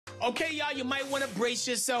Okay, y'all, you might want to brace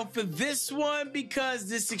yourself for this one because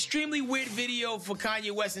this extremely weird video for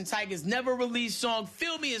Kanye West and Tyga's never-released song,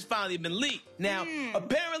 Feel Me, has finally been leaked. Now,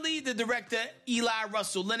 apparently, the director, Eli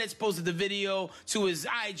Russell Leonard, posted the video to his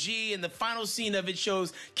IG, and the final scene of it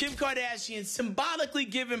shows Kim Kardashian symbolically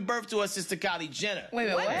giving birth to her sister Kylie Jenner.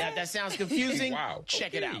 Wait, what? Now, if that sounds confusing, Wow.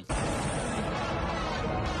 check it out.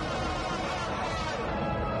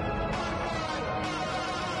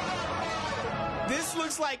 This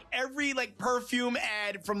looks like every perfume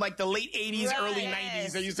ad from the late 80s, early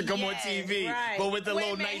 90s that used to come on TV, but with the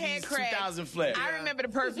little 90s, 2000 flair. I remember the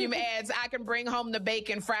perfume ads. I can bring home the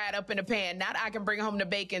bacon fried up in a pan. Not I can bring home the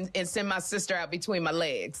bacon and send my sister out between my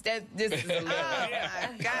legs. This is a little, my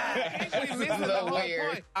God. This is the whole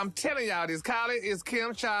point. I'm telling y'all, this Kylie is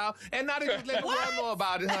Kim's child, and now they just let the world know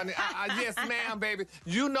about it, honey. Yes, ma'am, baby.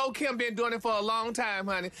 You know Kim been doing it for a long time,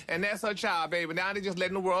 honey, and that's her child, baby. Now they just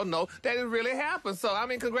letting the world know that it really happened. So, I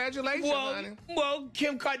mean, congratulations, honey. Well,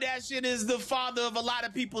 Kim Kardashian is the father of a lot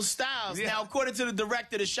of people's styles. Yeah. Now, according to the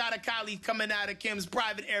director, the shot of Kylie coming out of Kim's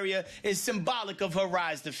private area is symbolic of her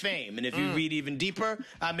rise to fame. And if you read even deeper,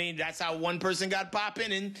 I mean, that's how one person got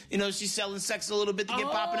popping, and, she's selling sex a little bit to get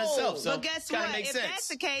popping herself. So, but guess what? If that's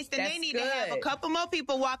the case, then they need to have a couple more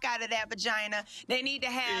people walk out of that vagina. They need to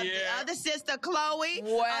have the other sister, Chloe,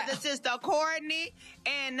 other sister, Courtney,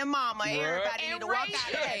 and the mama. Everybody need to walk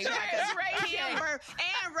out of that.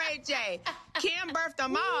 And Ray J. Kim birthed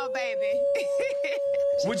them all, baby.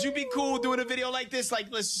 Would you be cool doing a video like this? Like,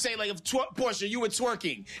 let's say, if Porsha, you were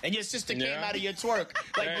twerking, and your sister came out of your twerk.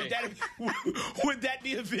 Would that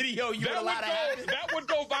be a video you would allow to happen? That would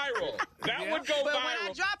go viral. That would go viral. But when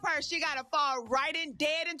I drop her, she got to fall right in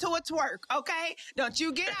dead into a twerk, okay? Don't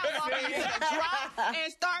you get out walking into the drop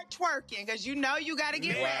and start twerking, because you know you got to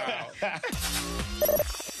get ready.